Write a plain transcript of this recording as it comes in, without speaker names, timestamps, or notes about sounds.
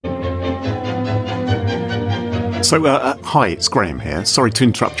Hi, it's Graham here. Sorry to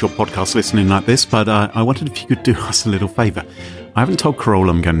interrupt your podcast listening like this, but I wondered if you could do us a little favour. I haven't told Carole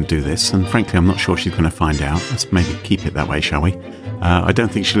I'm going to do this, and frankly, I'm not sure she's going to find out. Let's maybe keep it that way, shall we? I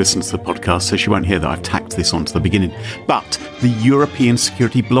don't think she listens to the podcast, so she won't hear that I've tacked this on to the beginning. But the European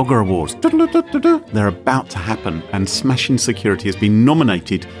Security Blogger Awards, they're about to happen, and Smashing Security has been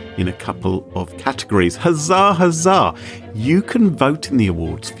nominated in a couple of categories. Huzzah, huzzah! You can vote in the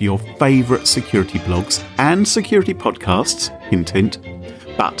awards for your favourite security blogs and security podcasts, hint, hint.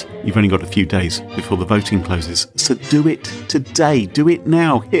 But you've only got a few days before the voting closes, so do it today. Do it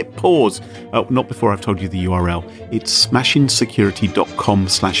now. Hit pause. Oh, not before I've told you the URL. It's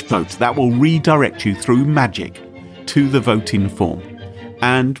smashingsecurity.com/vote. That will redirect you through magic to the voting form.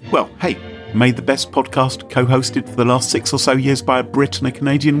 And, well, hey, made the best podcast co-hosted for the last 6 or so years by a Brit and a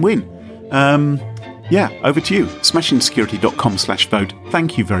Canadian win. Yeah, over to you. smashingsecurity.com/vote.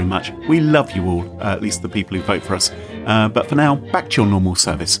 Thank you very much. We love you all, at least the people who vote for us. But for now, back to your normal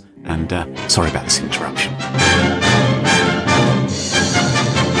service. And sorry about this interruption.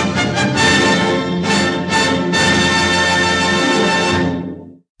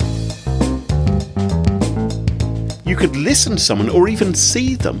 You could listen to someone or even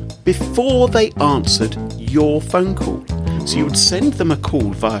see them before they answered your phone call. So you would send them a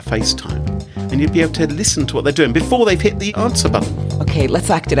call via FaceTime, and you'd be able to listen to what they're doing before they've hit the answer button. Okay,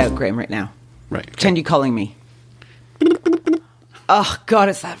 let's act it out, Graham, right now. Right. Okay. Pretend you're calling me. Oh, God,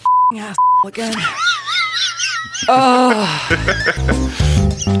 it's that ass again. Oh.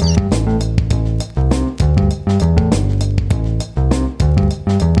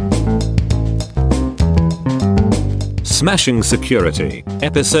 Smashing Security,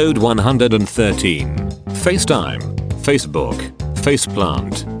 episode 113. FaceTime, Facebook,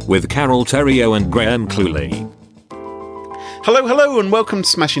 Faceplant, with Carole Theriault and Graham Cluley. Hello, and welcome to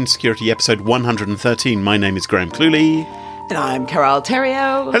Smashing Security, episode 113. My name is Graham Cluley. And I'm Carole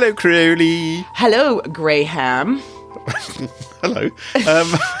Theriault. Hello, Crowley. Hello, Graham. Hello.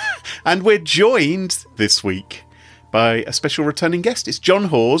 And we're joined this week by a special returning guest. It's John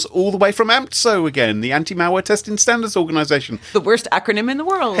Hawes, all the way from AMTSO again, the Anti-Malware Testing Standards Organisation. The worst acronym in the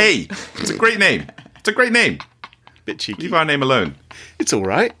world. Hey, it's a great name. It's a great name. Bit cheeky. Leave our name alone. It's all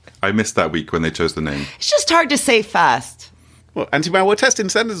right. I missed that week when they chose the name. It's just hard to say fast. Well, Anti-Malware Testing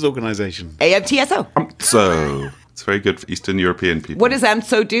Standards Organisation. AMTSO. So, it's very good for Eastern European people. What does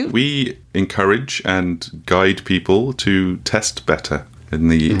AMTSO do? We encourage and guide people to test better in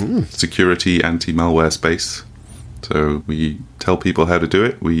the security anti-malware space. So we tell people how to do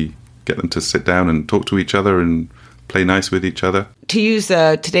it. We get them to sit down and talk to each other and play nice with each other. To use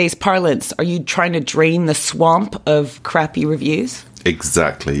today's parlance, are you trying to drain the swamp of crappy reviews?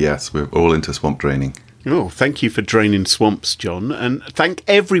 Exactly, yes. We're all into swamp draining. Oh, thank you for draining swamps, John. And thank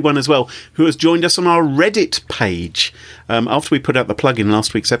everyone as well who has joined us on our Reddit page. After we put out the plug in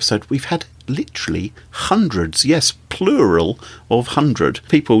last week's episode, we've had literally hundreds, yes, plural of 100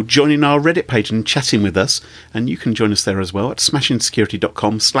 people joining our Reddit page and chatting with us. And you can join us there as well at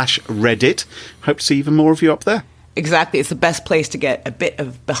smashingsecurity.com/Reddit. Hope to see even more of you up there. Exactly. It's the best place to get a bit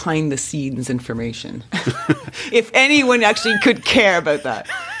of behind-the-scenes information. If anyone actually could care about that.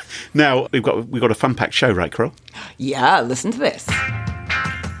 Now, we've got a fun-packed show, right, Carole? Yeah, listen to this.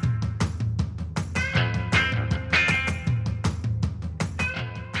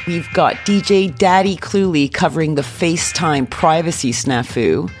 We've got DJ Daddy Cluley covering the FaceTime privacy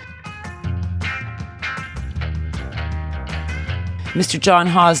snafu. Mr. John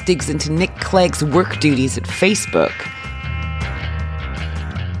Hawes digs into Nick Clegg's work duties at Facebook.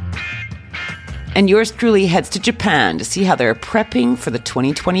 And yours truly heads to Japan to see how they're prepping for the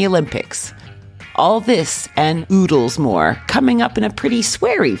 2020 Olympics. All this and oodles more coming up in a pretty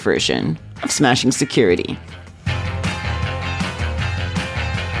sweary version of Smashing Security.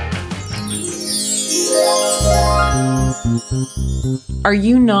 Are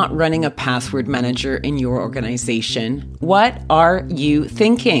you not running a password manager in your organization? What are you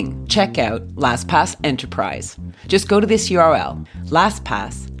thinking? Check out LastPass Enterprise. Just go to this URL,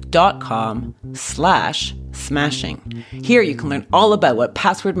 lastpass.com/smashing. Here you can learn all about what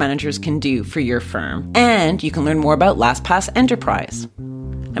password managers can do for your firm, and you can learn more about LastPass Enterprise.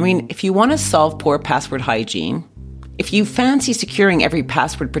 I mean, if you want to solve poor password hygiene, if you fancy securing every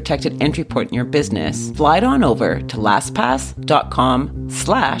password-protected entry point in your business, slide on over to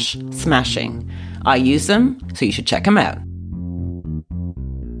lastpass.com/smashing. I use them, so you should check them out.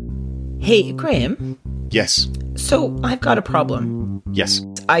 Hey, Graham. Yes. So I've got a problem. Yes.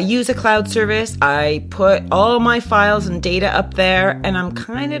 I use a cloud service. I put all my files and data up there, and I'm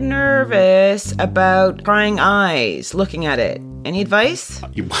kind of nervous about prying eyes looking at it. Any advice?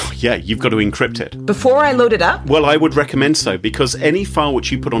 Yeah, you've got to encrypt it. Before I load it up? Well, I would recommend so, because any file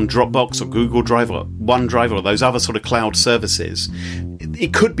which you put on Dropbox or Google Drive or OneDrive or those other sort of cloud services,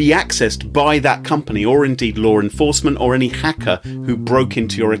 it could be accessed by that company or indeed law enforcement or any hacker who broke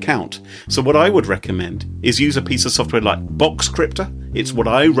into your account. So what I would recommend is use a piece of software like Boxcryptor. It's what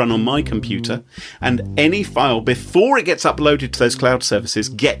I run on my computer. And any file, before it gets uploaded to those cloud services,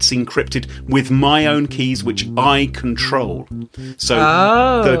 gets encrypted with my own keys, which I control. So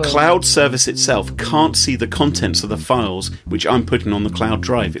the cloud service itself can't see the contents of the files which I'm putting on the cloud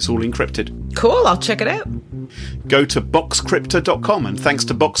drive. It's all encrypted. Cool, I'll check it out. Go to boxcryptor.com, and thanks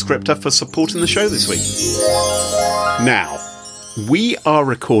to Boxcryptor for supporting the show this week. Now, we are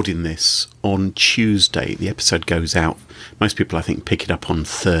recording this on Tuesday. The episode goes out. Most people, I think, pick it up on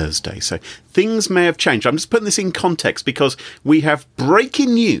Thursday. So things may have changed. I'm just putting this in context because we have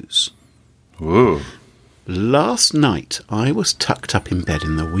breaking news. Ooh. Last night, I was tucked up in bed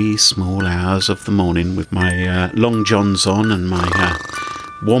in the wee small hours of the morning with my long johns on and my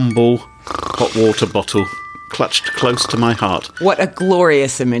Womble hot water bottle clutched close to my heart. What a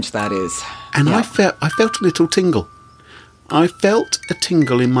glorious image that is. And I felt a little tingle. I felt a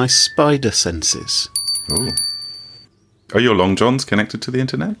tingle in my spider senses. Ooh. Are your long johns connected to the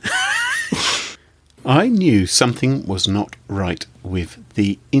internet? I knew something was not right with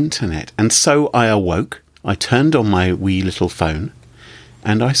the internet. And so I awoke, I turned on my wee little phone,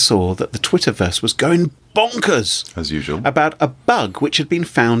 and I saw that the Twitterverse was going bonkers. As usual. About a bug which had been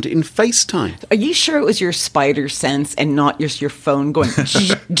found in FaceTime. Are you sure it was your spider sense and not just your phone going...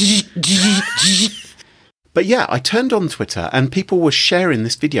 But yeah, I turned on Twitter and people were sharing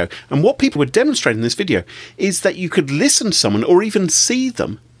this video. And what people were demonstrating in this video is that you could listen to someone or even see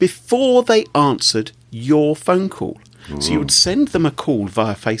them before they answered your phone call. Ooh. So you would send them a call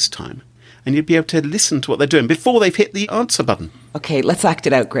via FaceTime and you'd be able to listen to what they're doing before they've hit the answer button. Okay, let's act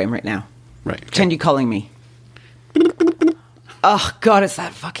it out, Graham, right now. Right. Okay. Pretend you're calling me. Oh, God, it's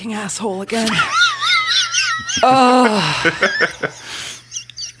that fucking asshole again.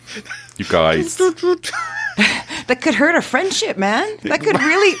 You guys. That could hurt our friendship, man. That could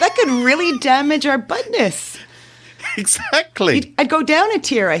really damage our budness. Exactly. I'd go down a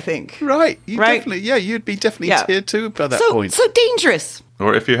tier, I think. Right. Right? You'd be definitely tier 2 by that point. So dangerous.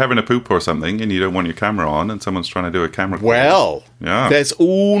 Or if you're having a poop or something and you don't want your camera on and someone's trying to do a camera call. Well, yeah. There's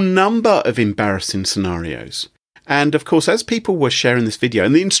all number of embarrassing scenarios. And of course, as people were sharing this video,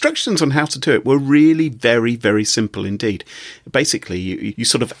 and the instructions on how to do it were really very, very simple indeed. Basically, you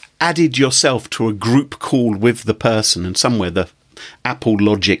sort of added yourself to a group call with the person, and somewhere the Apple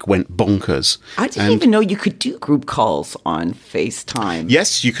logic went bonkers. I didn't even know you could do group calls on FaceTime.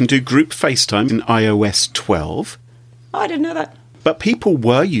 Yes, you can do group FaceTime in iOS 12. Oh, I didn't know that. But people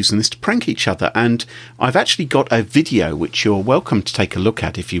were using this to prank each other, and I've actually got a video which you're welcome to take a look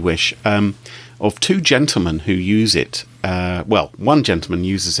at if you wish, of two gentlemen who use it. One gentleman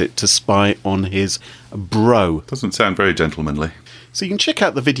uses it to spy on his bro. Doesn't sound very gentlemanly. So you can check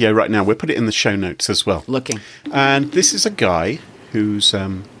out the video right now. We'll put it in the show notes as well. Looking. And this is a guy who's...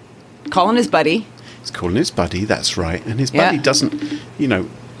 calling his buddy. He's calling his buddy, that's right. And his buddy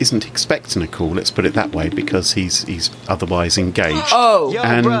isn't expecting a call, let's put it that way, because he's otherwise engaged. Oh. Yo,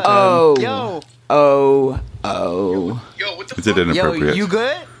 and, bro. Is it inappropriate? You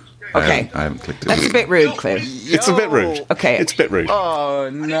good? Okay. I haven't clicked it. That's a bit rude, Claire. It's a bit rude. Okay. It's a bit rude. Oh,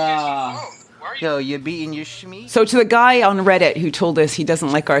 nah. Yo, you beating your shmee? So to the guy on Reddit who told us he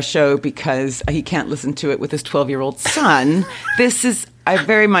doesn't like our show because he can't listen to it with his 12-year-old son, this is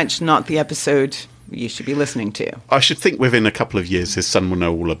very much not the episode you should be listening to. I should think within a couple of years his son will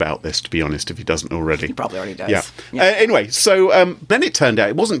know all about this, to be honest, if he doesn't already. He probably already does. Yeah. Anyway, so then it turned out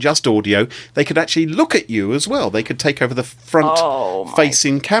it wasn't just audio. They could actually look at you as well. They could take over the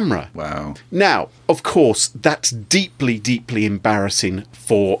front-facing camera. Wow. Now, of course, that's deeply, deeply embarrassing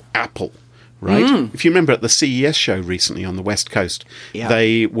for Apple, right? If you remember at the CES show recently on the West Coast,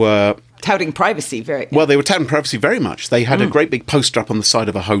 they were... touting privacy Well, they were touting privacy very much. They had a great big poster up on the side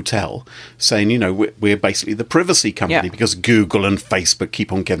of a hotel saying, we're basically the privacy company because Google and Facebook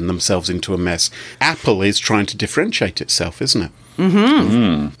keep on getting themselves into a mess. Apple is trying to differentiate itself, isn't it?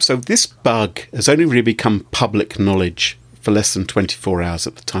 Mm-hmm. So this bug has only really become public knowledge for less than 24 hours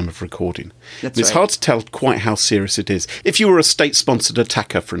at the time of recording. It's hard to tell quite how serious it is. If you were a state-sponsored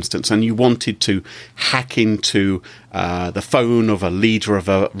attacker, for instance, and you wanted to hack into the phone of a leader of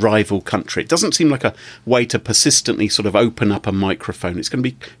a rival country, it doesn't seem like a way to persistently sort of open up a microphone. It's going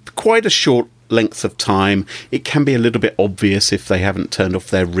to be quite a short length of time. It can be a little bit obvious if they haven't turned off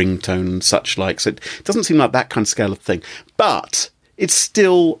their ringtone and such like. So it doesn't seem like that kind of scale of thing. But it's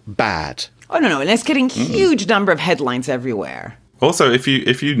still bad. Oh, no, and it's getting huge number of headlines everywhere. Also, if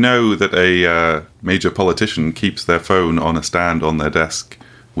you know that a major politician keeps their phone on a stand on their desk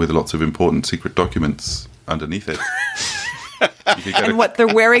with lots of important secret documents underneath it. And what, they're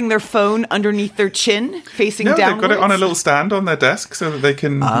wearing their phone underneath their chin, facing downwards? No, they've got it on a little stand on their desk so that they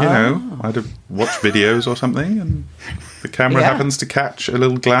can, either watch videos or something, and the camera happens to catch a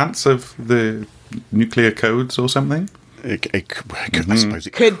little glance of the nuclear codes or something. I suppose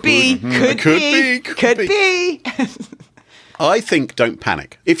it Could be. Could be. I think don't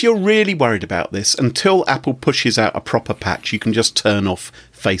panic. If you're really worried about this, until Apple pushes out a proper patch, you can just turn off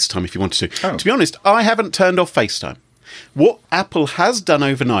FaceTime if you want to. Oh. To be honest, I haven't turned off FaceTime. What Apple has done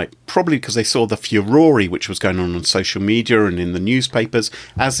overnight, probably because they saw the furore which was going on social media and in the newspapers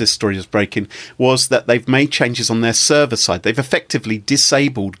as this story was breaking, was that they've made changes on their server side. They've effectively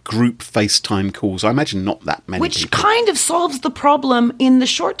disabled group FaceTime calls. I imagine not that many Which people. kind of solves the problem in the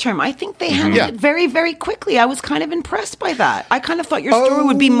short term. I think they handled it very, very quickly. I was kind of impressed by that. I kind of thought your story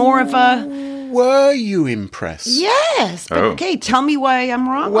would be more of a... Were you impressed? Yes. But okay, tell me why I'm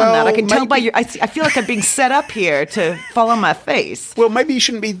wrong on that. I can tell by your... I feel like I'm being set up here to fall on my face. Well, maybe you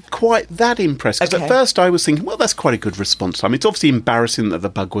shouldn't be quite that impressed. Because at first I was thinking, well, that's quite a good response time. It's obviously embarrassing that the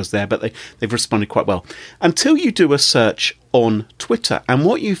bug was there, but they've responded quite well. Until you do a search on Twitter. And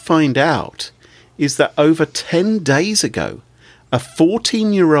what you find out is that over 10 days ago, a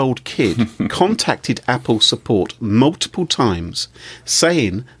 14-year-old kid contacted Apple support multiple times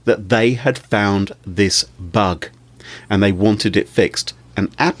saying that they had found this bug and they wanted it fixed.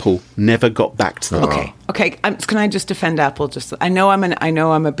 And Apple never got back to them. Okay. Can I just defend Apple? I know I'm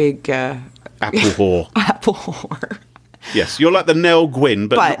a big Apple whore. Apple whore. Yes, you're like the Nell Gwyn,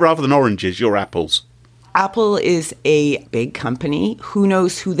 but rather than oranges, you're apples. Apple is a big company. Who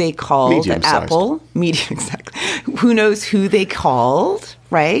knows who they called at Medium-sized. Apple? Medium, exactly. Who knows who they called,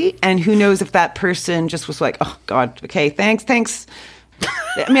 right? And who knows if that person just was like, oh, God, okay, thanks.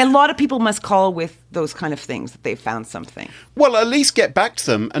 I mean, a lot of people must call with those kind of things, that they've found something. Well, at least get back to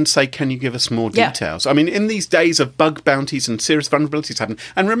them and say, can you give us more details? I mean, in these days of bug bounties and serious vulnerabilities happen.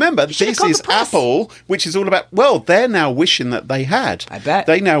 And remember, this is Apple, which is all about, well, they're now wishing that they had. I bet.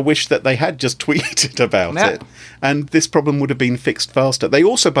 They now wish that they had just tweeted about it. And this problem would have been fixed faster. They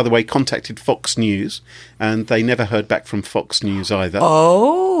also, by the way, contacted Fox News, and they never heard back from Fox News either.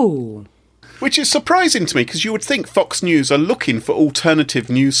 Oh. Which is surprising to me, because you would think Fox News are looking for alternative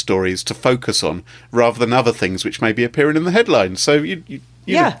news stories to focus on, rather than other things which may be appearing in the headlines. So you'd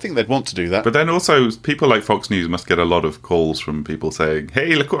think they'd want to do that. But then also, people like Fox News must get a lot of calls from people saying,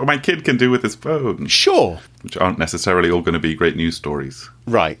 hey, look what my kid can do with his phone. Sure. Which aren't necessarily all going to be great news stories.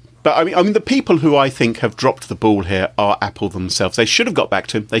 Right. But I mean, the people who I think have dropped the ball here are Apple themselves. They should have got back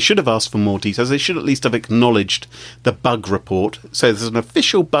to him. They should have asked for more details. They should at least have acknowledged the bug report. So there's an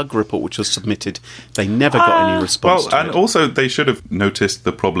official bug report which was submitted. They never got any response to it. And also they should have noticed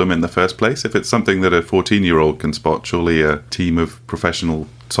the problem in the first place. If it's something that a 14-year-old can spot, surely a team of professional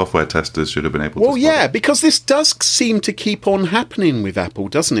software testers should have been able to spot it. Because this does seem to keep on happening with Apple,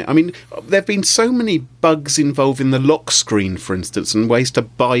 doesn't it? I mean, there have been so many bugs involving the lock screen, for instance, and ways to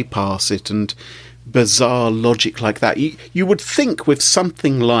bypass it and bizarre logic like that. You would think with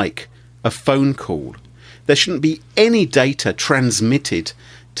something like a phone call, there shouldn't be any data transmitted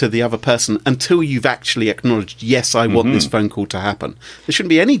to the other person until you've actually acknowledged, yes, I want this phone call to happen. There shouldn't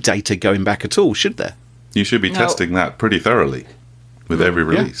be any data going back at all, should there? You should be testing that pretty thoroughly with every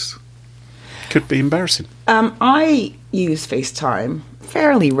release. Could be embarrassing. I use FaceTime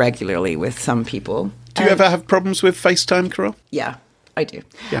fairly regularly with some people. Do you ever have problems with FaceTime, Carol? Yeah, I do.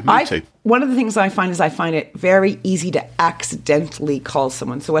 Yeah, me too. One of the things I find it very easy to accidentally call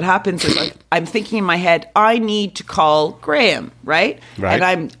someone. So what happens is I'm thinking in my head, I need to call Graham, right? Right. And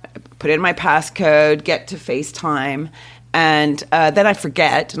I put in my passcode, get to FaceTime, and then I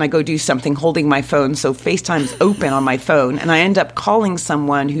forget, and I go do something holding my phone, so FaceTime's open on my phone, and I end up calling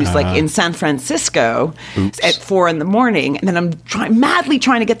someone who's like in San Francisco at 4 a.m, and then I'm madly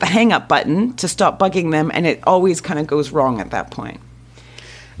trying to get the hang up button to stop bugging them, and it always kind of goes wrong at that point.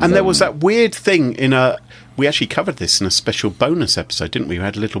 And there was that weird thing we actually covered this in a special bonus episode, didn't we? We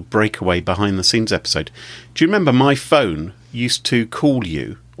had a little breakaway behind the scenes episode. Do you remember my phone used to call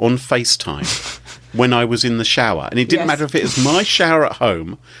you on FaceTime when I was in the shower? And it didn't matter if it was my shower at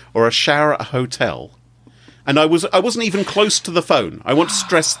home or a shower at a hotel. And I wasn't even close to the phone. I want to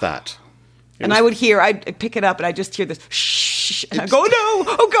stress that. I'd pick it up and I just hear this shh, and I go, no,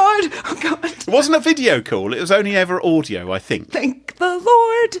 oh God. It wasn't a video call. It was only ever audio, I think. Thank the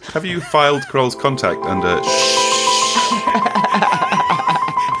Lord. Have you filed Kroll's contact under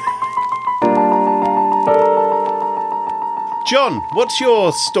John, what's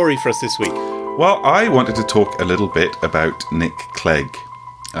your story for us this week? Well, I wanted to talk a little bit about Nick Clegg.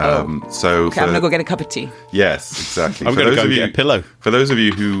 Okay, I'm going to go get a cup of tea. Yes, exactly. I'm going to go get a pillow. For those of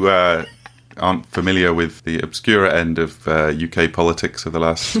you who aren't familiar with the obscure end of UK politics of the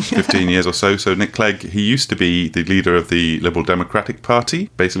last 15 years or so Nick Clegg, he used to be the leader of the Liberal Democratic Party,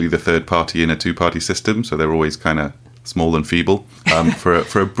 basically the third party in a two-party system, so they're always kind of small and feeble.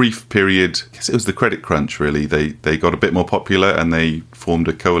 For a brief period, I guess it was the credit crunch, really. They got a bit more popular and they formed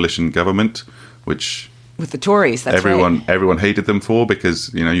a coalition government, which... With the Tories, that's right. Everyone hated them for,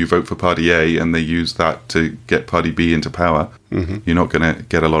 because, you vote for Party A and they use that to get Party B into power. Mm-hmm. You're not going to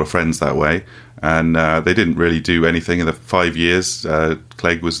get a lot of friends that way. And they didn't really do anything in the 5 years.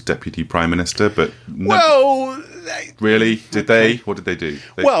 Clegg was Deputy Prime Minister, but... Really? Did they? What did they do?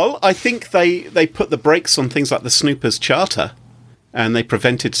 Well, I think they put the brakes on things like the Snoopers Charter, and they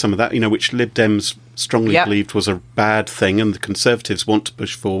prevented some of that, which Lib Dems strongly believed was a bad thing, and the Conservatives want to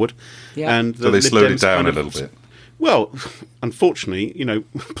push forward. Yeah. And so they slowed it down a little bit. Well, unfortunately,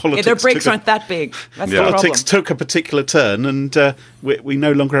 politics... their brakes aren't that big. That's the problem. Politics took a particular turn, and we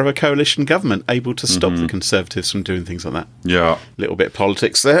no longer have a coalition government able to stop the Conservatives from doing things like that. Yeah. A little bit of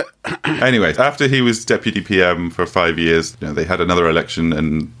politics there. Anyway, after he was Deputy PM for 5 years, they had another election,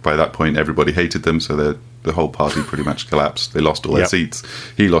 and by that point everybody hated them, so the whole party pretty much collapsed. They lost all their seats.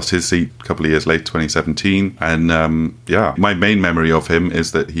 He lost his seat a couple of years later, 2017. And my main memory of him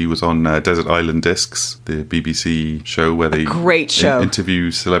is that he was on Desert Island Discs, the BBC show where they great show.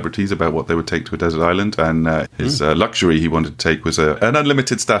 Interview celebrities about what they would take to a desert island. And his luxury he wanted to take was an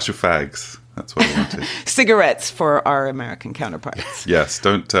unlimited stash of fags. That's what he wanted. Cigarettes for our American counterparts. Yes,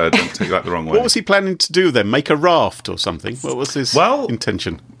 don't take that the wrong way. What was he planning to do then? Make a raft or something? What was his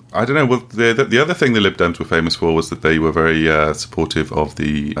intention? I don't know. Well, the other thing the Lib Dems were famous for was that they were very supportive of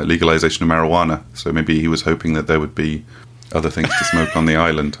the legalisation of marijuana. So maybe he was hoping that there would be other things to smoke on the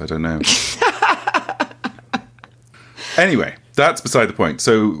island. I don't know. Anyway, that's beside the point.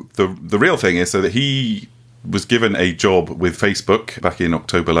 So the real thing is that he was given a job with Facebook back in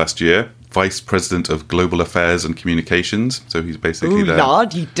October last year, Vice President of Global Affairs and Communications. So he's basically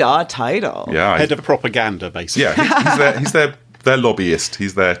la-di-da title. Yeah, head of propaganda, basically. Yeah, he's their lobbyist.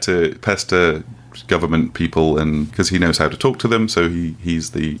 He's there to pester government people, and because he knows how to talk to them, so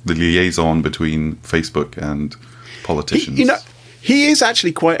he's the liaison between Facebook and politicians. He is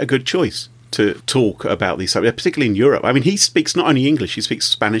actually quite a good choice to talk about these subjects, particularly in Europe. I mean, he speaks not only English, he speaks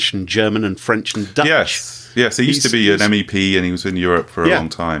Spanish and German and French and Dutch. Yes. He used to be an MEP, and he was in Europe for a long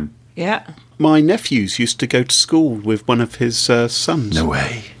time. Yeah. My nephews used to go to school with one of his sons. No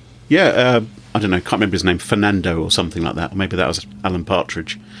way. Yeah, I don't know, can't remember his name, Fernando or something like that. Or maybe that was Alan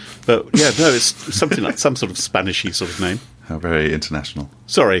Partridge. But yeah, no, it's something like some sort of Spanishy sort of name. How very international.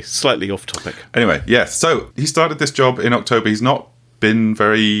 Sorry, slightly off topic. Anyway, yes, so he started this job in October. He's not been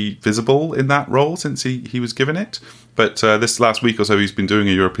very visible in that role since he was given it. But this last week or so, he's been doing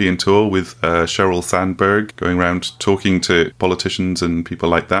a European tour with Sheryl Sandberg, going around talking to politicians and people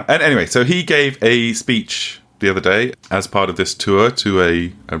like that. And anyway, so he gave a speech the other day as part of this tour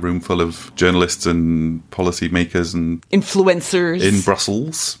to a room full of journalists and policymakers and influencers in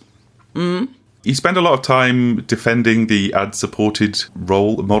Brussels. He spent a lot of time defending the ad-supported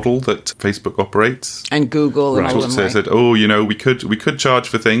role model that Facebook operates, and Google. And all so said, we could charge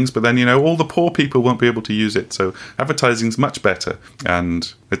for things, but then all the poor people won't be able to use it. So advertising's much better,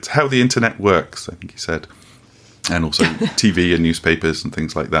 and it's how the internet works, I think he said. And also TV and newspapers and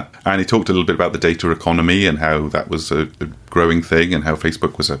things like that. And he talked a little bit about the data economy and how that was a growing thing, and how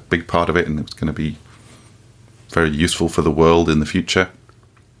Facebook was a big part of it, and it was going to be very useful for the world in the future.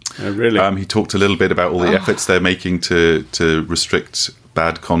 Oh, really? He talked a little bit about all the efforts they're making to restrict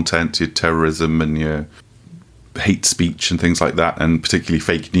bad content, your terrorism and your hate speech and things like that, and particularly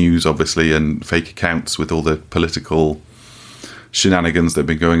fake news, obviously, and fake accounts with all the political shenanigans that have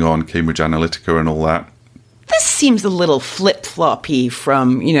been going on, Cambridge Analytica and all that. This seems a little flip-floppy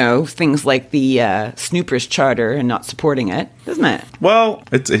from, things like the Snoopers Charter and not supporting it, doesn't it? Well,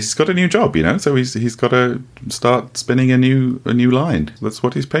 he's got a new job, so he's got to start spinning a new line. That's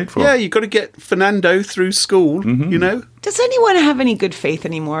what he's paid for. Yeah, you've got to get Fernando through school, Does anyone have any good faith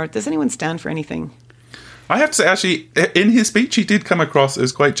anymore? Does anyone stand for anything? I have to say, actually, in his speech, he did come across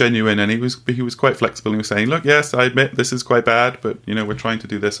as quite genuine, and he was quite flexible. He was saying, look, yes, I admit this is quite bad, but, we're trying to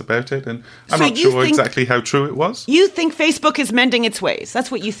do this about it. And I'm not sure exactly how true it was. You think Facebook is mending its ways? That's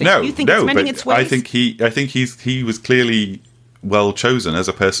what you think? You think it's mending its ways? I think he was clearly well chosen as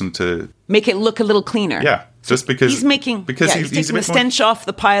a person to make it look a little cleaner. Yeah, just because he's taking the stench off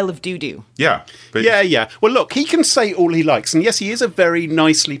the pile of doo-doo. Yeah. But Yeah. Well, look, he can say all he likes. And yes, he is a very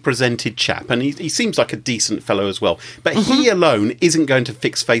nicely presented chap. And he seems like a decent fellow as well. But he alone isn't going to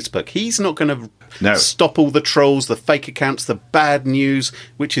fix Facebook. He's not going to stop all the trolls, the fake accounts, the bad news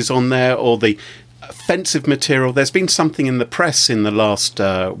which is on there, or the offensive material. There's been something in the press in the last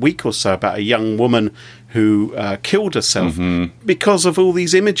week or so about a young woman who killed herself because of all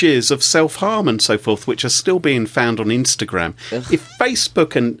these images of self-harm and so forth, which are still being found on Instagram. Ugh. If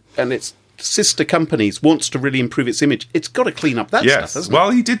Facebook and its sister companies wants to really improve its image, it's got to clean up that stuff,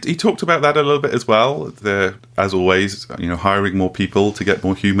 hasn't it? He talked about that a little bit as well. They're, as always, hiring more people to get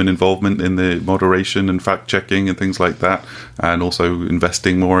more human involvement in the moderation and fact-checking and things like that, and also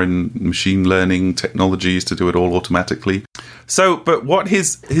investing more in machine learning technologies to do it all automatically. So, but what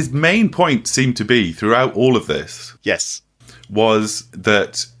his main point seemed to be throughout all of this, was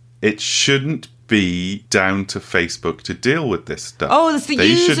that it shouldn't be down to Facebook to deal with this stuff. Oh, it's the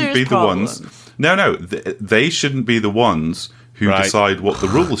users' shouldn't be problem. the ones. No, they shouldn't be the ones who decide what the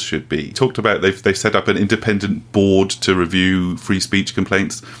rules should be. He talked about they set up an independent board to review free speech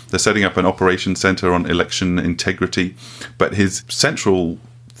complaints. They're setting up an operations center on election integrity. But his central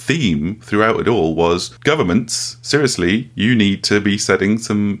theme throughout it all was governments, seriously, you need to be setting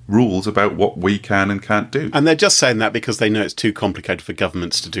some rules about what we can and can't do. And they're just saying that because they know it's too complicated for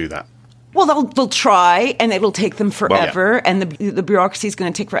governments to do that. Well, they'll try, and it'll take them forever, and the bureaucracy is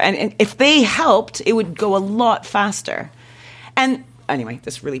going to take forever. And if they helped, it would go a lot faster. And anyway,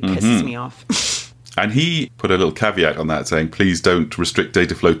 this really pisses me off. And he put a little caveat on that, saying, please don't restrict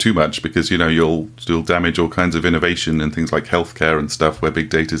data flow too much, because, you'll damage all kinds of innovation and things like healthcare and stuff where big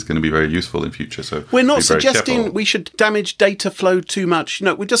data is going to be very useful in future. So we're not suggesting we should damage data flow too much.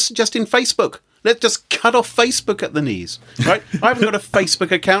 We're just suggesting Facebook. Let's just cut off Facebook at the knees, right? I haven't got a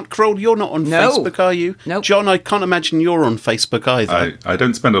Facebook account. Kroll, you're not on Facebook, are you? Nope. John, I can't imagine you're on Facebook either. I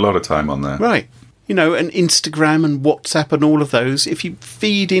don't spend a lot of time on there. Right. And Instagram and WhatsApp and all of those, if you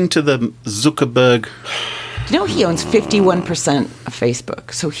feed into the Zuckerberg... He owns 51% of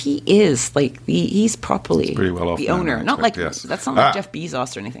Facebook. So he is, he's properly pretty well off the now, owner. That's not like Jeff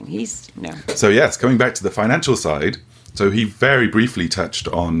Bezos or anything. So, yes, coming back to the financial side, so he very briefly touched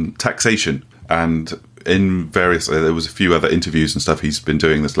on taxation. And in various, there was a few other interviews and stuff he's been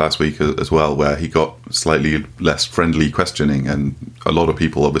doing this last week as well, where he got slightly less friendly questioning, and a lot of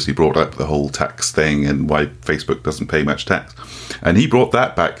people obviously brought up the whole tax thing and why Facebook doesn't pay much tax. And he brought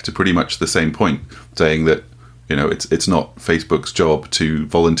that back to pretty much the same point, saying that, it's not Facebook's job to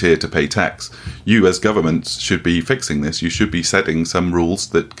volunteer to pay tax. You as governments should be fixing this. You should be setting some rules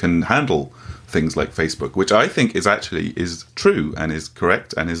that can handle things like Facebook, which I think is true and is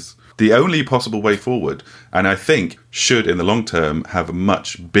correct and is the only possible way forward, and I think should in the long term have a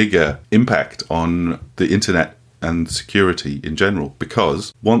much bigger impact on the internet and security in general,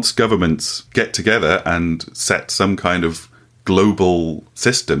 because once governments get together and set some kind of global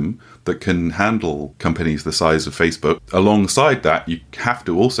system that can handle companies the size of Facebook, alongside that you have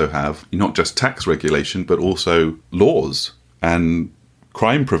to also have not just tax regulation but also laws and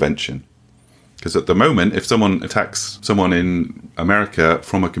crime prevention. Because at the moment, if someone attacks someone in America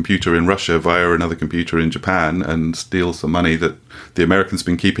from a computer in Russia via another computer in Japan and steals some money that the Americans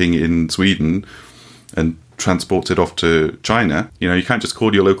been keeping in Sweden and transports it off to China, you can't just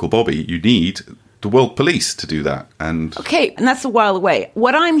call your local Bobby. You need the world police to do that. And that's a while away.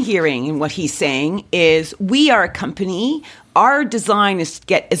 What I'm hearing and what he's saying is we are a company. Our design is to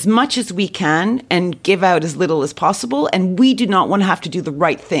get as much as we can and give out as little as possible. And we do not want to have to do the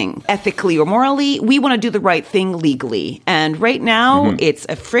right thing ethically or morally. We want to do the right thing legally. And right now, it's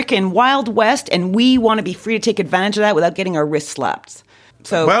a frickin' Wild West, and we want to be free to take advantage of that without getting our wrists slapped.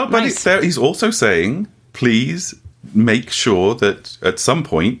 So, but he's also saying, please make sure that at some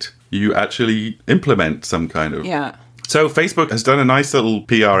point you actually implement some kind of... Yeah. So Facebook has done a nice little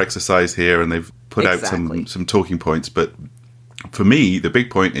PR exercise here, and they've put out some talking points, but for me, the big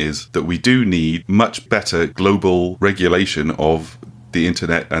point is that we do need much better global regulation of the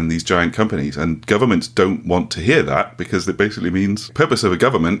internet and these giant companies. And governments don't want to hear that, because it basically means the purpose of a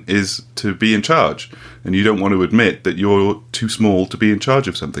government is to be in charge. And you don't want to admit that you're too small to be in charge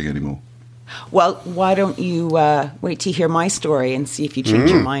of something anymore. Well, why don't you wait to hear my story and see if you change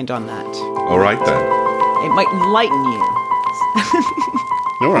your mind on that. All right, then. It might enlighten you.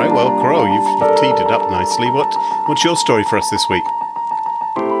 All right, well, Kroll, you've teed it up nicely. What's your story for us this week?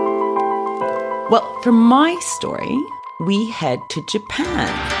 Well, for my story, we head to Japan.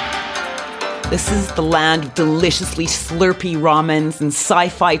 This is the land of deliciously slurpy ramens and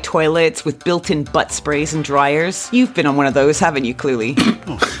sci-fi toilets with built-in butt sprays and dryers. You've been on one of those, haven't you, Cluley?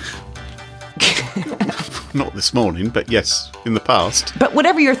 Not this morning, but yes, in the past. But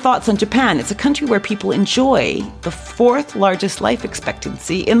whatever your thoughts on Japan, it's a country where people enjoy the fourth largest life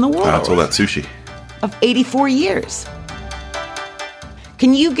expectancy in the world. That's all that sushi. Of 84 years.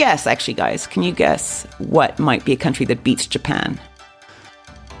 Can you guess, actually, guys, can you guess what might be a country that beats Japan?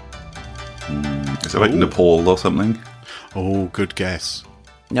 Is it like Nepal or something? Oh, good guess.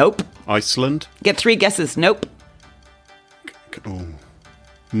 Nope. Iceland? Get 3 guesses. Nope. Oh.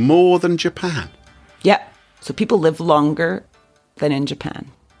 More than Japan? Yep. So people live longer than in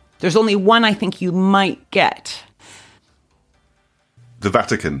Japan. There's only one I think you might get. The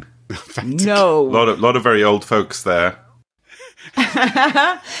Vatican. No. A lot of very old folks there.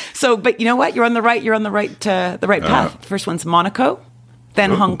 So, but you know what? You're on the right path. First one's Monaco,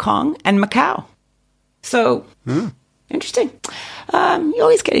 then Hong Kong, and Macau. So, interesting. You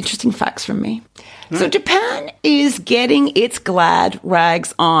always get interesting facts from me. So Japan is getting its glad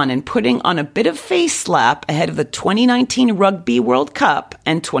rags on and putting on a bit of face slap ahead of the 2019 Rugby World Cup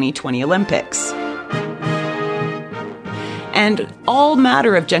and 2020 Olympics. And all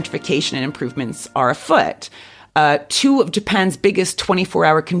matter of gentrification and improvements are afoot. 2 of Japan's biggest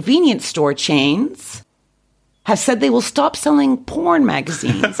 24-hour convenience store chains have said they will stop selling porn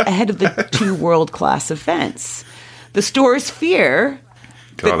magazines ahead of the 2 world-class events. The stores fear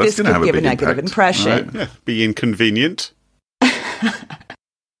that this could give a negative impression. Right. Yeah, be inconvenient.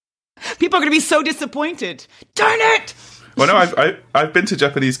 People are going to be so disappointed. Darn it! Well, no, I've been to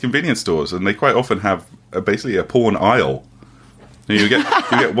Japanese convenience stores, and they quite often have basically a porn aisle. You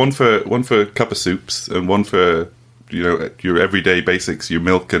get one for a cup of soups, and one for your everyday basics, your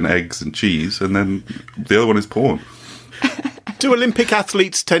milk and eggs and cheese, and then the other one is porn. Do Olympic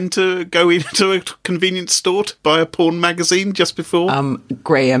athletes tend to go into a convenience store to buy a porn magazine just before?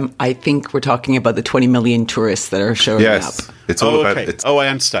 Graham, I think we're talking about the 20 million tourists that are showing up. Yes, it's all about. Okay. I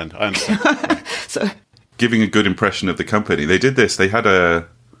understand. So, Giving a good impression of the company. They did this. They had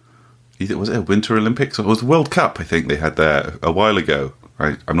was it a Winter Olympics? Or it was the World Cup, I think they had there a while ago.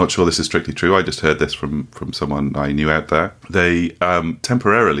 Right? I'm not sure this is strictly true. I just heard this from someone I knew out there. They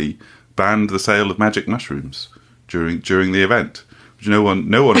temporarily banned the sale of magic mushrooms during the event. Which no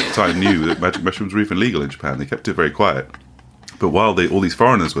one at the time knew that magic mushrooms were even legal in Japan. They kept it very quiet. But while all these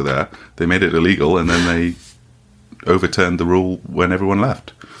foreigners were there, they made it illegal, and then they overturned the rule when everyone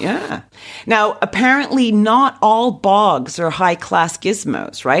left. yeah. Now, apparently not all bogs are high-class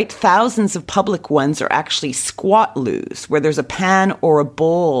gizmos, right? Thousands of public ones are actually squat loos, where there's a pan or a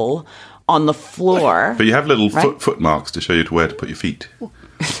bowl on the floor. But you have little foot marks to show you where to put your feet.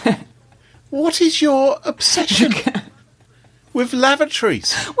 What is your obsession with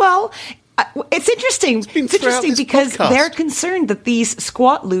lavatories? Well, it's interesting. It's throughout interesting this because podcast. they're concerned that these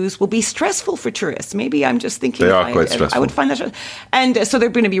squat loos will be stressful for tourists. Maybe I'm just thinking They are quite stressful. I would find that, and so they're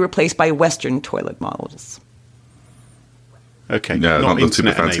going to be replaced by Western toilet models. Okay, Yeah, not the super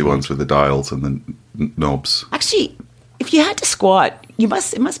internet fancy enabled. ones with the dials and the knobs. Actually, if you had to squat,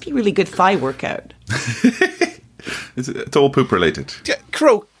 it must be really good thigh workout. It's all poop related. Yeah,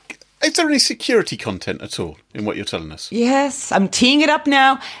 Carol, is there any security content at all in what you're telling us? Yes, I'm teeing it up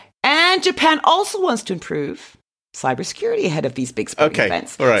now. And Japan also wants to improve cybersecurity ahead of these big sporting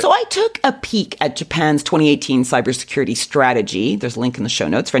events. All right. So I took a peek at Japan's 2018 cybersecurity strategy. There's a link in the show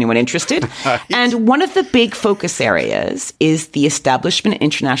notes for anyone interested. Right. And one of the big focus areas is the establishment of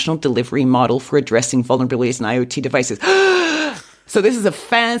international delivery model for addressing vulnerabilities in IoT devices. So this is a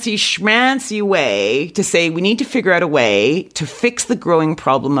fancy schmancy way to say we need to figure out a way to fix the growing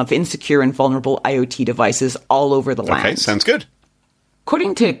problem of insecure and vulnerable IoT devices all over the land. Okay, sounds good.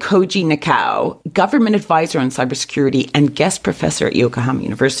 According to Koji Nakao, government advisor on cybersecurity and guest professor at Yokohama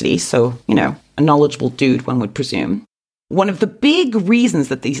University, so, a knowledgeable dude, one would presume, one of the big reasons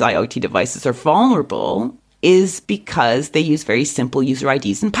that these IoT devices are vulnerable is because they use very simple user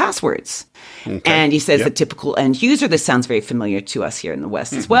IDs and passwords. Okay. And he says the typical end user, this sounds very familiar to us here in the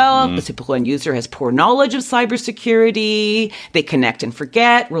West as well, the typical end user has poor knowledge of cybersecurity, they connect and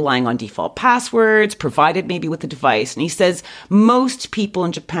forget, relying on default passwords, provided maybe with the device. And he says most people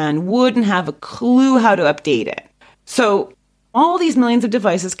in Japan wouldn't have a clue how to update it. So all these millions of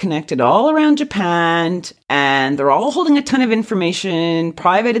devices connected all around Japan, and they're all holding a ton of information,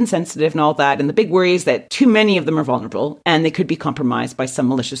 private and sensitive and all that. And the big worry is that too many of them are vulnerable, and they could be compromised by some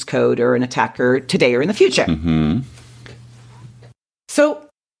malicious code or an attacker today or in the future. Mm-hmm. So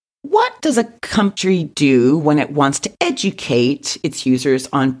what what does a country do when it wants to educate its users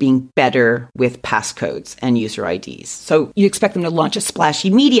on being better with passcodes and user IDs? So you expect them to launch a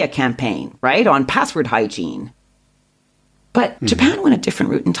splashy media campaign, right, on password hygiene. But Japan went a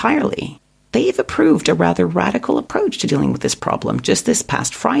different route entirely. They've approved a rather radical approach to dealing with this problem just this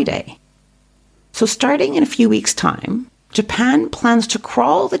past Friday. So starting in a few weeks' time, Japan plans to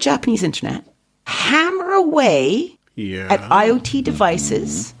crawl the Japanese internet, hammer away at IoT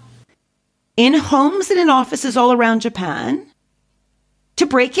devices in homes and in offices all around Japan to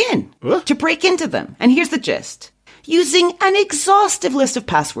break into them. And here's the gist. Using an exhaustive list of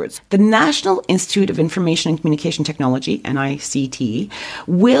passwords, the National Institute of Information and Communication Technology, NICT,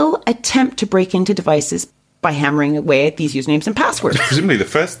 will attempt to break into devices by hammering away at these usernames and passwords. Presumably, the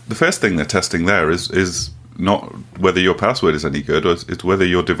first thing they're testing there is not whether your password is any good, or it's whether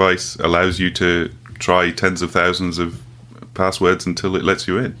your device allows you to try tens of thousands of passwords until it lets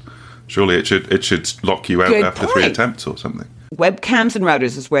you in. Surely it should lock you out Good after point. 3 attempts or something. Webcams and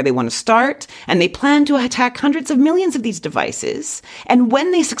routers is where they want to start, and they plan to attack hundreds of millions of these devices. And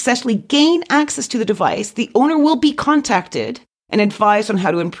when they successfully gain access to the device, the owner will be contacted and advised on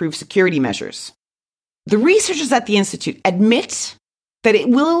how to improve security measures. The researchers at the Institute admit that it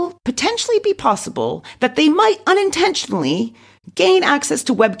will potentially be possible that they might unintentionally gain access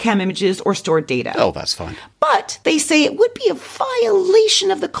to webcam images or stored data. Oh, that's fine. But they say it would be a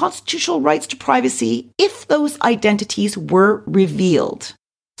violation of the constitutional rights to privacy if those identities were revealed.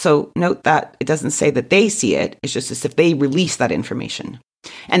 So note that it doesn't say that they see it. It's just as if they release that information.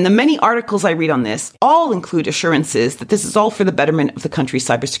 And the many articles I read on this all include assurances that this is all for the betterment of the country's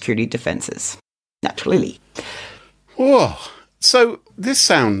cybersecurity defenses. Naturally. Whoa. So this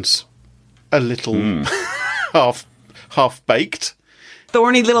sounds a little half-baked.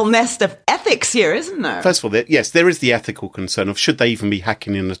 Thorny little nest of ethics here, isn't there? First of all, yes, there is the ethical concern of should they even be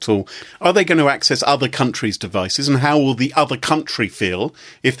hacking in at all? Are they going to access other countries' devices? And how will the other country feel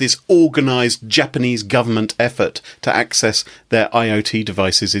if this organised Japanese government effort to access their IoT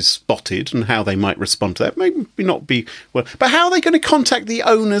devices is spotted, and how they might respond to that? Maybe not be well. But how are they going to contact the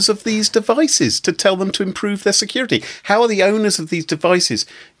owners of these devices to tell them to improve their security? How are the owners of these devices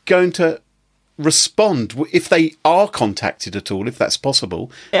going to respond if they are contacted at all, if that's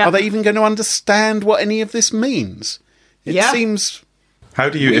possible? Are they even going to understand what any of this means? It seems how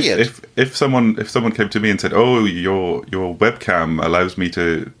do you weird. if someone came to me and said, oh, your webcam allows me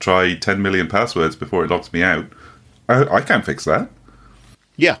to try 10 million passwords before it locks me out, I can't fix that.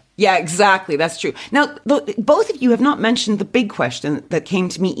 Yeah, exactly, that's true. Now both of you have not mentioned the big question that came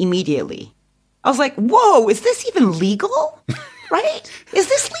to me immediately. I was like, whoa, is this even legal? Right? Is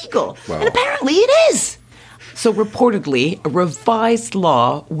this legal? Wow. And apparently it is. So reportedly, a revised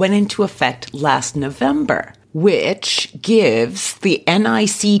law went into effect last November, which gives the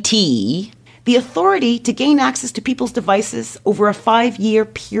NICT the authority to gain access to people's devices over a 5-year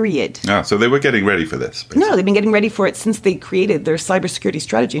period. So they were getting ready for this, basically. No, they've been getting ready for it since they created their cybersecurity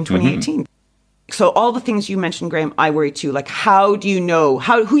strategy in 2018. So all the things you mentioned, Graham, I worry too. Like, how do you know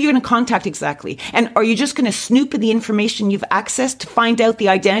who you're going to contact exactly? And are you just going to snoop in the information you've accessed to find out the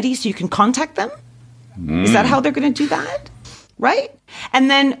identity so you can contact them? Is that how they're going to do that? Right? And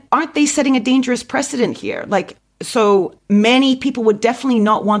then aren't they setting a dangerous precedent here? Like, so many people would definitely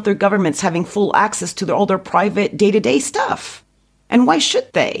not want their governments having full access to all their private day-to-day stuff. And why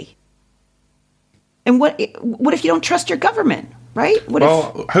should they? And what if you don't trust your government? Right?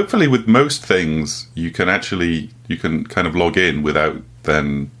 Hopefully with most things, you can kind of log in without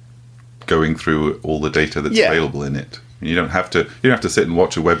then going through all the data that's available in it. You don't have to sit and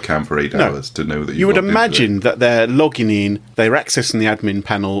watch a webcam for 8 hours to know that you would imagine that they're logging in, they're accessing the admin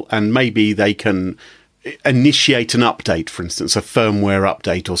panel, and maybe they can initiate an update, for instance, a firmware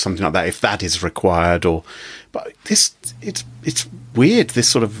update or something like that, if that is required. But it's weird, this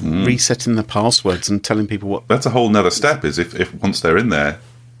sort of resetting the passwords and telling people what. That's a whole nother step. Is if once they're in there,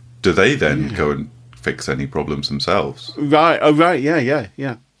 do they then go and fix any problems themselves? Right. Oh, right.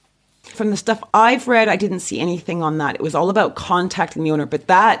 Yeah. From the stuff I've read, I didn't see anything on that. It was all about contacting the owner, but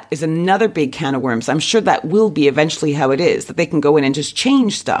that is another big can of worms. I'm sure that will be eventually how it is, that they can go in and just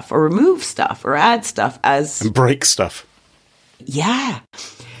change stuff or remove stuff or add stuff and break stuff. Yeah.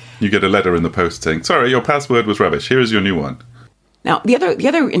 You get a letter in the post saying, sorry, your password was rubbish. Here is your new one. Now, the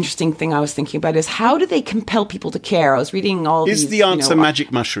other interesting thing I was thinking about is how do they compel people to care? I was reading all these... Is the answer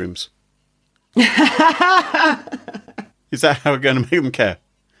magic mushrooms? Is that how we're going to make them care?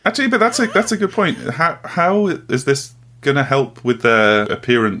 Actually, but that's a good point. How is this going to help with their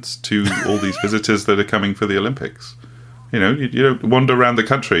appearance to all these visitors that are coming for the Olympics? You don't wander around the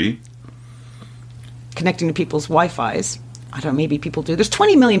country connecting to people's Wi-Fis. I don't know, maybe people do. There's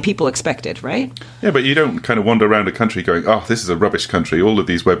 20 million people expected, right? Yeah, but you don't kind of wander around a country going, oh, this is a rubbish country. All of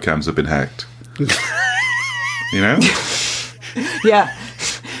these webcams have been hacked. You know? Yeah.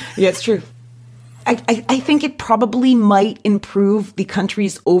 Yeah, it's true. I think it probably might improve the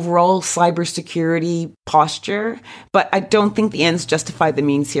country's overall cybersecurity posture, but I don't think the ends justify the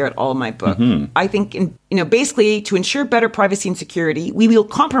means here at all in my book. I think, basically, to ensure better privacy and security, we will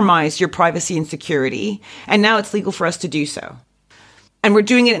compromise your privacy and security, and now it's legal for us to do so. And we're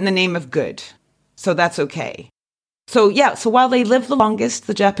doing it in the name of good, so that's okay. So while they live the longest,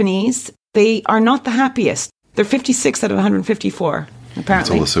 the Japanese, they are not the happiest. They're 56 out of 154, apparently. That's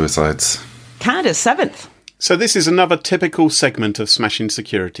all the suicides. Canada's 7th. So this is another typical segment of Smashing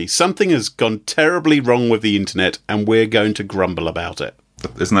Security. Something has gone terribly wrong with the internet, and we're going to grumble about it.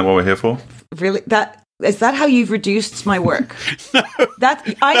 Isn't that what we're here for? Really? Is that how you've reduced my work? No.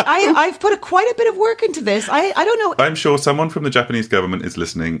 I've put quite a bit of work into this. I don't know. I'm sure someone from the Japanese government is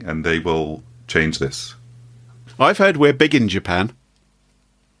listening, and they will change this. I've heard we're big in Japan.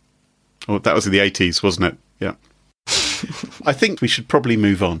 Oh, that was in the 80s, wasn't it? Yeah. I think we should probably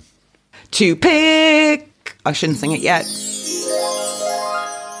move on. To pick. I shouldn't sing it yet.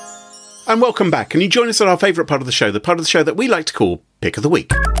 And welcome back. Can you join us at our favourite part of the show, the part of the show that we like to call Pick of the Week?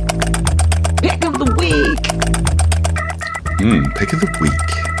 Pick of the Week. Pick of the Week.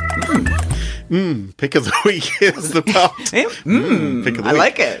 Pick of the Week is the part. Pick of the Week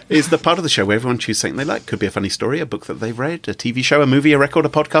like it. Is the part of the show where everyone chooses something they like. Could be a funny story, a book that they've read, a TV show, a movie, a record, a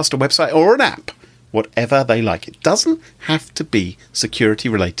podcast, a website, or an app. Whatever they like. It doesn't have to be security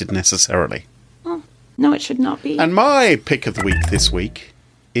related necessarily. Oh, no, it should not be. And my pick of the week this week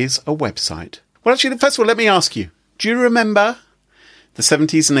is a website. Well, actually, first of all, let me ask you, do you remember the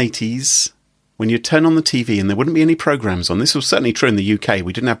 70s and 80s when you'd turn on the TV and there wouldn't be any programmes on? This was certainly true in the UK.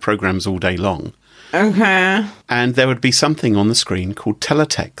 We didn't have programmes all day long. Okay. And there would be something on the screen called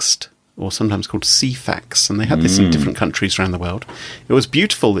teletext, or sometimes called CFAX, and they had this in different countries around the world. It was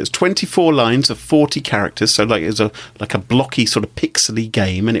beautiful. It was 24 lines of 40 characters, so it was like a blocky sort of pixely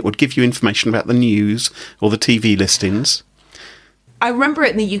game, and it would give you information about the news or the TV listings. I remember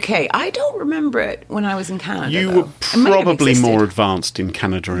it in the UK. I don't remember it when I was in Canada. You though. were probably more advanced in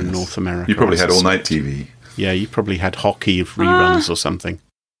Canada and North America. You probably had all-night TV. Yeah, you probably had hockey reruns or something.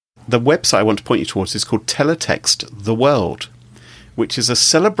 The website I want to point you towards is called Teletext The World, which is a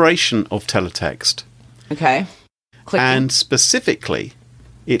celebration of teletext. Okay. Clicking. And specifically,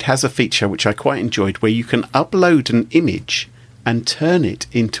 it has a feature which I quite enjoyed where you can upload an image and turn it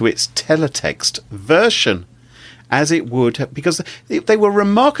into its teletext version, as it would, because they were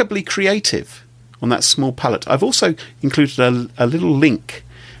remarkably creative on that small palette. I've also included a little link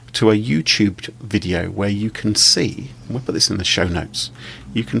to a YouTube video where you can see, and we'll put this in the show notes,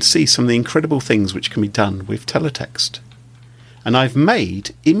 you can see some of the incredible things which can be done with teletext. And I've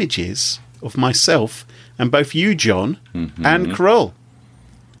made images of myself and both you, John, and Carol.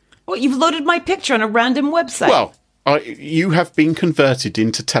 Well, you've loaded my picture on a random website. Well, you have been converted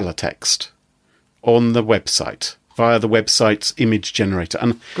into teletext on the website via the website's image generator.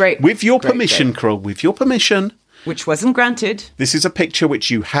 And great. With your permission, Carol, with your permission, which wasn't granted, this is a picture which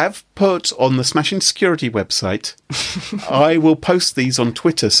you have put on the Smashing Security website. I will post these on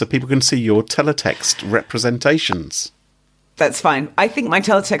Twitter so people can see your teletext representations. That's fine. I think my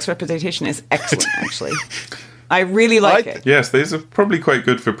teletext representation is excellent, actually. I really like it. Yes, these are probably quite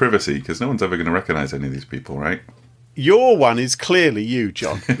good for privacy, because no one's ever going to recognise any of these people, right? Your one is clearly you,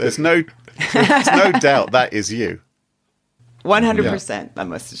 John. There's no doubt that is you. 100%. Yeah. That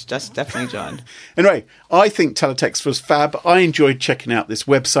must just definitely John. Anyway, I think teletext was fab. I enjoyed checking out this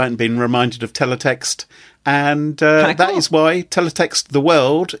website and being reminded of teletext. And that is why Teletext The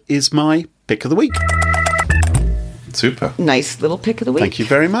World is my pick of the week. Super. Nice little pick of the week. Thank you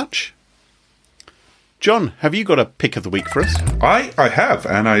very much. John, have you got a pick of the week for us? I have,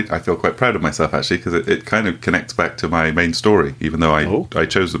 and I feel quite proud of myself, actually, because it kind of connects back to my main story, even though I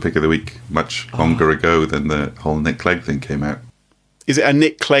chose the pick of the week much longer ago than the whole Nick Clegg thing came out. Is it a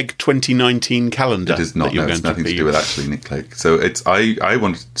Nick Clegg 2019 calendar? It is not. No, it's nothing to do with actually Nick Clegg. So I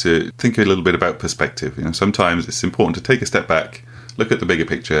wanted to think a little bit about perspective. You know, sometimes it's important to take a step back, look at the bigger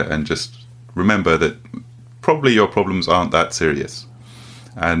picture, and just remember that probably your problems aren't that serious.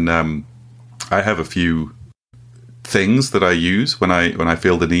 And I have a few things that I use when I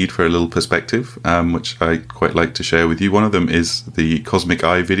feel the need for a little perspective, which I quite like to share with you. One of them is the Cosmic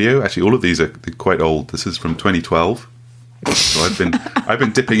Eye video. Actually, all of these are quite old. This is from 2012. So I've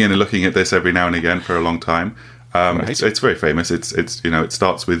been dipping in and looking at this every now and again for a long time. Right. It's very famous. It's it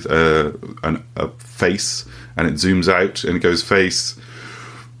starts with a face, and it zooms out and it goes face,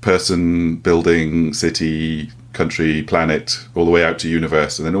 person, building, city, country, planet, all the way out to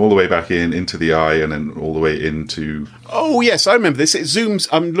universe, and then all the way back into the eye, and then all the way into... Oh, yes, I remember this. It zooms,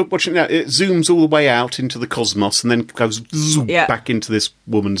 I'm watching now, it zooms all the way out into the cosmos and then goes zoom, back into this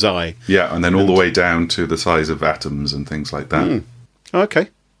woman's eye. Yeah, and then all the way down to the size of atoms and things like that. Okay.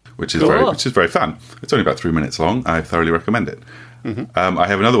 Which is very fun. It's only about 3 minutes long. I thoroughly recommend it. I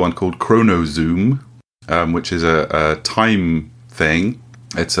have another one called Chronozoom, which is a time thing.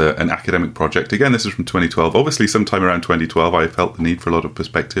 It's an academic project. Again, this is from 2012. Obviously, sometime around 2012, I felt the need for a lot of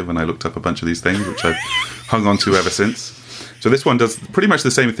perspective, and I looked up a bunch of these things, which I've hung on to ever since. So this one does pretty much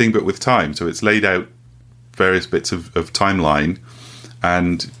the same thing, but with time. So it's laid out various bits of timeline,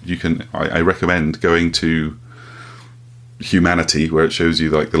 and you can. I recommend going to Humanity, where it shows you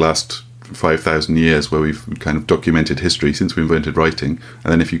like the last 5,000 years where we've kind of documented history since we invented writing.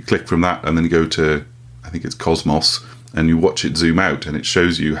 And then if you click from that and then go to, I think it's Cosmos, and you watch it zoom out, and it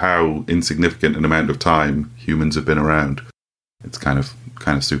shows you how insignificant an amount of time humans have been around. It's kind of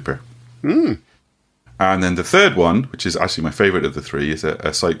super. And then the third one, which is actually my favourite of the three, is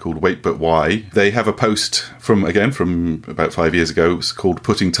a site called Wait But Why. They have a post from about 5 years ago. It's called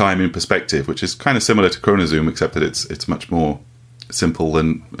Putting Time in Perspective, which is kind of similar to Chronozoom, except that it's much more simple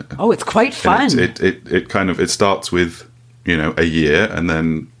and... Oh, it's quite fun. It starts with, a year, and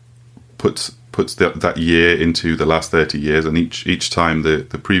then puts that year into the last 30 years, and each time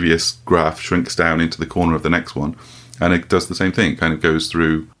the previous graph shrinks down into the corner of the next one, and it does the same thing. It kind of goes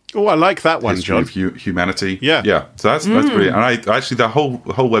through... Oh, I like that one, John. Of humanity. Yeah. So that's brilliant. And I actually, the whole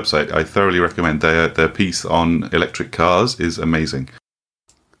website, I thoroughly recommend. Their piece on electric cars is amazing.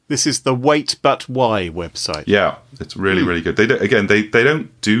 This is the Wait But Why website. Yeah, it's really, really good. They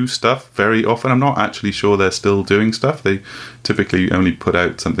don't do stuff very often. I'm not actually sure they're still doing stuff. They typically only put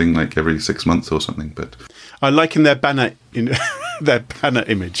out something like every 6 months or something. But I like in their banner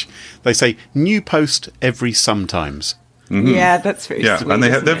image, they say new post every sometimes. Yeah, that's very sweet. And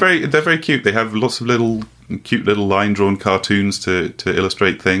they're very cute. They have lots of cute little line drawn cartoons to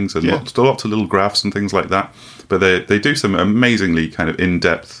illustrate things, and lots of little graphs and things like that. But they do some amazingly kind of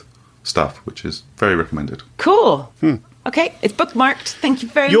in-depth stuff, which is very recommended. Cool. Okay, it's bookmarked. Thank you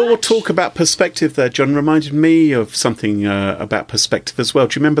very much. Your talk about perspective there, John, reminded me of something about perspective as well.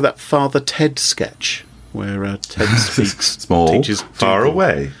 Do you remember that Father Ted sketch where Ted speaks small, far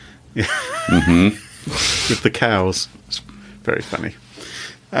away? With the cows. It's very funny.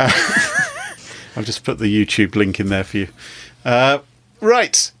 I'll just put the YouTube link in there for you.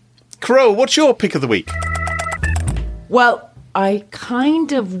 Right. Crow, what's your pick of the week? Well, I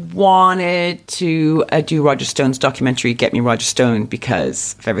kind of wanted to do Roger Stone's documentary, Get Me Roger Stone,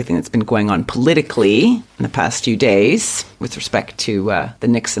 because of everything that's been going on politically in the past few days with respect to the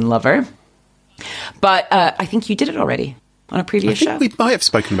Nixon lover. But I think you did it already on a previous show. I think we might have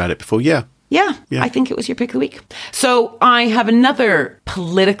spoken about it before, yeah. Yeah, I think it was your pick of the week. So I have another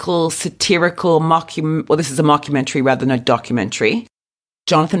political, satirical well, this is a mockumentary rather than a documentary.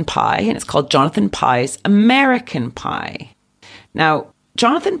 Jonathan Pie, and it's called Jonathan Pie's American Pie. Now,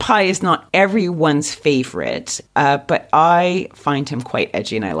 Jonathan Pie is not everyone's favorite, but I find him quite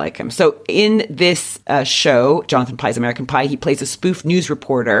edgy and I like him. So in this show, Jonathan Pie's American Pie, he plays a spoof news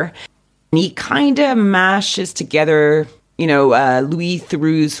reporter. And he kind of mashes together... Louis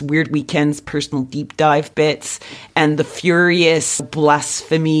Theroux's Weird Weekends personal deep dive bits and the furious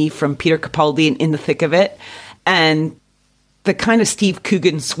blasphemy from Peter Capaldi in the thick of it, and the kind of Steve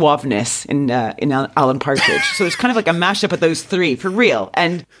Coogan suaveness in Alan Partridge. So it's kind of like a mashup of those three, for real.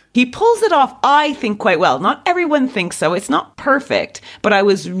 And he pulls it off, I think, quite well. Not everyone thinks so. It's not perfect, but I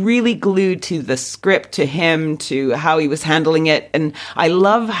was really glued to the script, to him, to how he was handling it. And I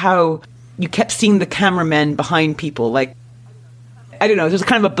love how you kept seeing the cameramen behind people, like, I don't know, there's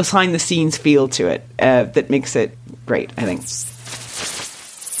kind of a behind-the-scenes feel to it that makes it great, I think.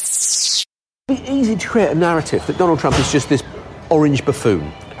 It's easy to create a narrative that Donald Trump is just this orange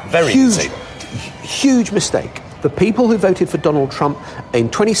buffoon. Very easy. Huge mistake. The people who voted for Donald Trump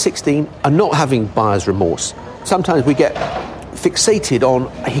in 2016 are not having buyer's remorse. Sometimes we get fixated on,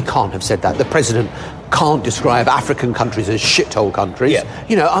 he can't have said that, the president can't describe African countries as shithole countries. Yeah.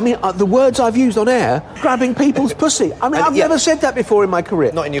 The words I've used on air, grabbing people's pussy. I've never said that before in my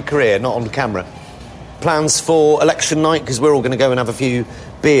career. Not in your career, not on camera. Plans for election night, because we're all going to go and have a few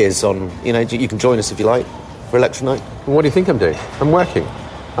beers on, you can join us if you like, for election night. What do you think I'm doing? I'm working.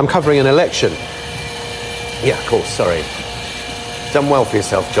 I'm covering an election. Yeah, of course, sorry. Done well for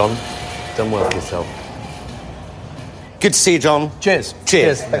yourself, John. Done well for yourself. Good to see you, John. Cheers.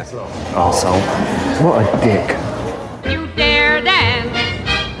 Cheers. Thanks a lot. Arsehole. What a dick. You dare dance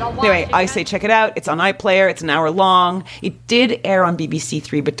the Anyway, I say check it out. It's on iPlayer. It's an hour long. It did air on BBC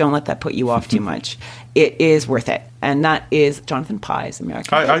Three, but don't let that put you off too much. It is worth it. And that is Jonathan Pye's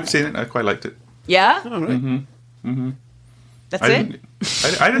American Ghost. I've seen it. I quite liked it. Yeah? Oh, right. That's it?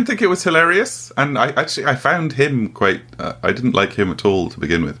 I didn't think it was hilarious, and I found him quite. I didn't like him at all to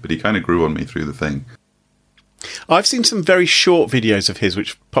begin with, but he kind of grew on me through the thing. I've seen some very short videos of his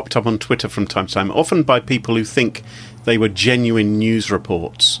which popped up on Twitter from time to time, often by people who think they were genuine news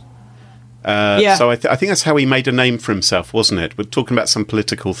reports. Yeah. So I think that's how he made a name for himself, wasn't it? We're talking about some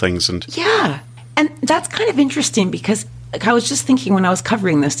political things. Yeah. And that's kind of interesting because I was just thinking when I was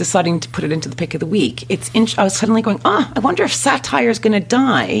covering this, deciding to put it into the pick of the week, I was suddenly going, I wonder if satire is going to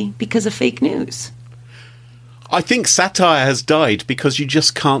die because of fake news. I think satire has died because you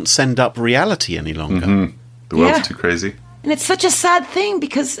just can't send up reality any longer. Mm-hmm. The world's too crazy. And it's such a sad thing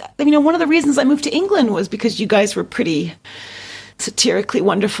because, one of the reasons I moved to England was because you guys were pretty satirically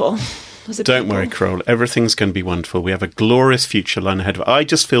wonderful. Don't worry, Carole. Everything's going to be wonderful. We have a glorious future line ahead of it. I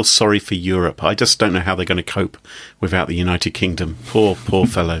just feel sorry for Europe. I just don't know how they're going to cope without the United Kingdom. Poor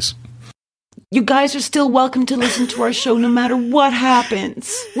fellows. You guys are still welcome to listen to our show no matter what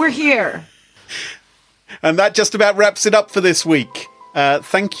happens. We're here. And that just about wraps it up for this week.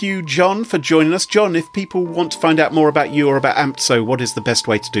 Thank you, John, for joining us. John, if people want to find out more about you or about AMTSO, what is the best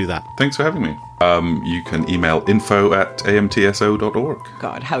way to do that? Thanks for having me. You can email info@amtso.org.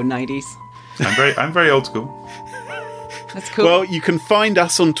 God, how 90s. I'm very old school. That's cool. Well, you can find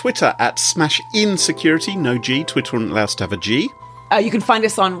us on Twitter at SmashInSecurity, no G. Twitter wouldn't allow us to have a G. You can find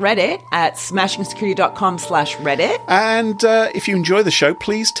us on Reddit at smashingsecurity.com/Reddit. And if you enjoy the show,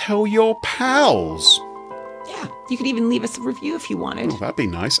 please tell your pals. Yeah, you could even leave us a review if you wanted. Oh, that'd be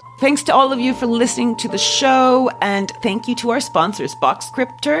nice. Thanks to all of you for listening to the show, and thank you to our sponsors,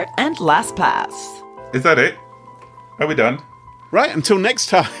 Boxcryptor and LastPass. Is that it? Are we done? Right, until next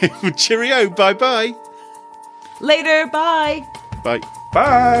time. Cheerio, bye-bye. Later, bye. Bye.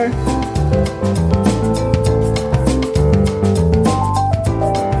 Bye.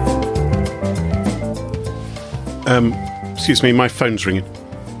 Excuse me, my phone's ringing.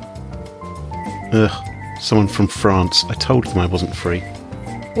 Ugh. Someone from France. I told them I wasn't free.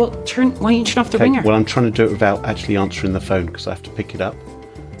 Well, why don't you turn off the ringer? Well, I'm trying to do it without actually answering the phone because I have to pick it up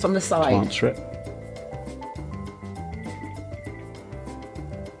It's on the to side. answer it.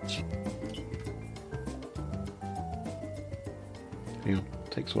 Hang on,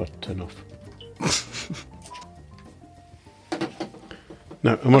 takes a while to turn off.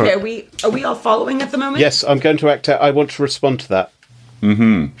 No, I'm all Okay, right. are we all following at the moment? Yes, I'm going to act out. I want to respond to that.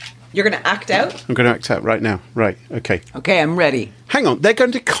 Mm-hmm. You're going to act out? I'm going to act out right now. Right, okay. Okay, I'm ready. Hang on, they're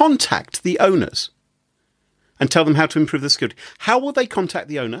going to contact the owners and tell them how to improve the security. How will they contact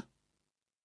the owner?